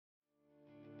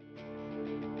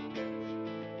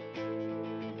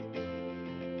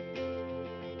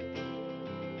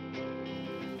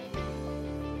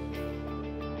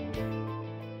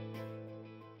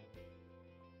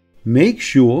Make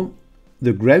sure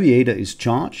the Graviator is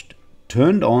charged,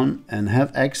 turned on, and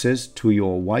have access to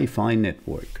your Wi-Fi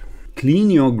network. Clean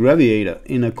your Graviator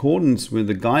in accordance with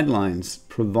the guidelines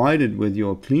provided with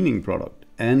your cleaning product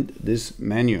and this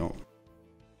manual.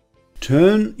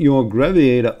 Turn your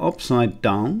Graviator upside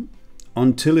down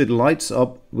until it lights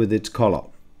up with its color,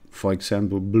 for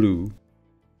example blue.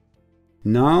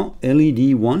 Now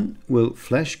LED 1 will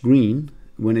flash green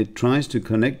when it tries to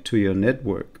connect to your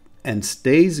network and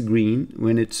stays green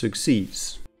when it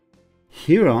succeeds.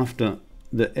 Hereafter,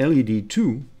 the LED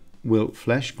 2 will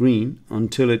flash green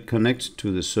until it connects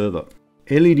to the server.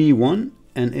 LED 1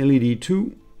 and LED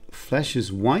 2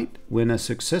 flashes white when a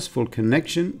successful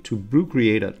connection to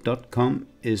brewcreator.com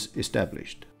is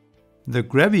established. The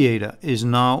Graviator is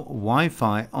now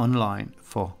Wi-Fi online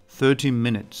for 30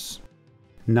 minutes.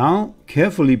 Now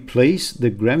carefully place the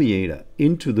Graviator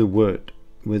into the wort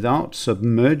without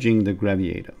submerging the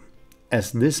Graviator,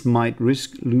 as this might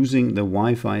risk losing the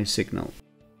Wi-Fi signal.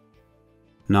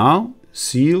 Now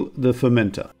seal the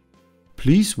fermenter.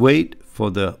 Please wait for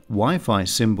the Wi-Fi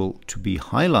symbol to be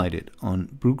highlighted on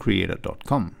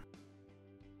brewcreator.com.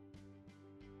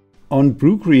 On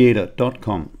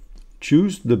brewcreator.com,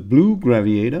 choose the blue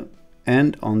Graviator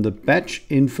and on the Batch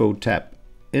Info tab,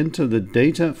 enter the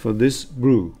data for this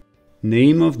brew.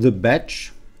 Name of the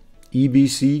batch,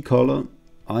 EBC color,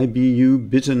 IBU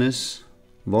bitterness,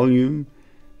 volume,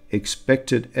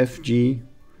 expected FG,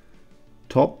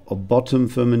 top or bottom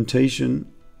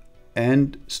fermentation,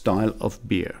 and style of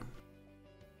beer.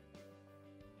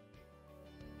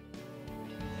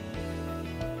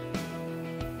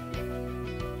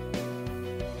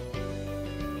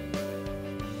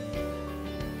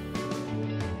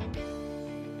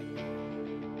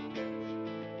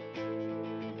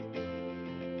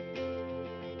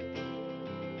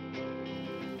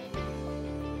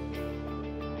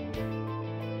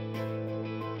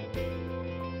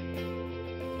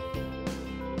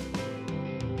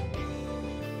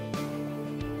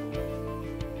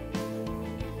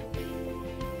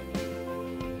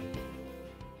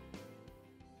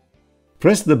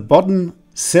 Press the button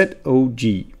Set OG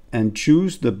and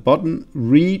choose the button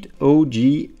Read OG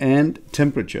and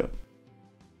Temperature.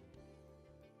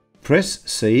 Press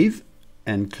Save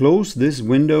and close this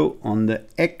window on the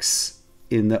X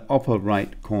in the upper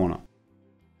right corner.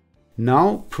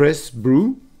 Now press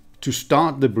Brew to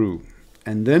start the brew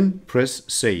and then press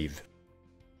Save.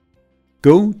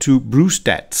 Go to Brew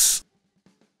Stats.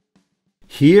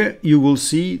 Here you will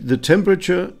see the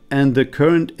temperature and the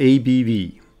current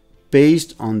ABV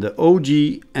based on the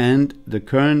OG and the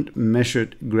current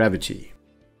measured gravity.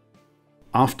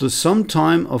 After some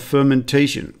time of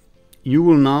fermentation, you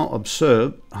will now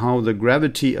observe how the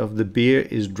gravity of the beer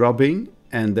is dropping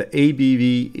and the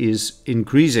ABV is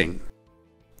increasing.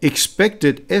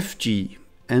 Expected FG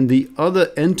and the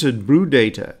other entered brew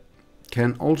data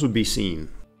can also be seen.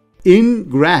 In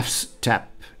Graphs tab,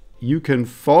 you can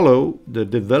follow the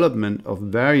development of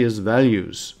various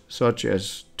values such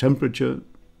as temperature,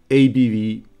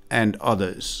 ABV, and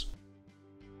others.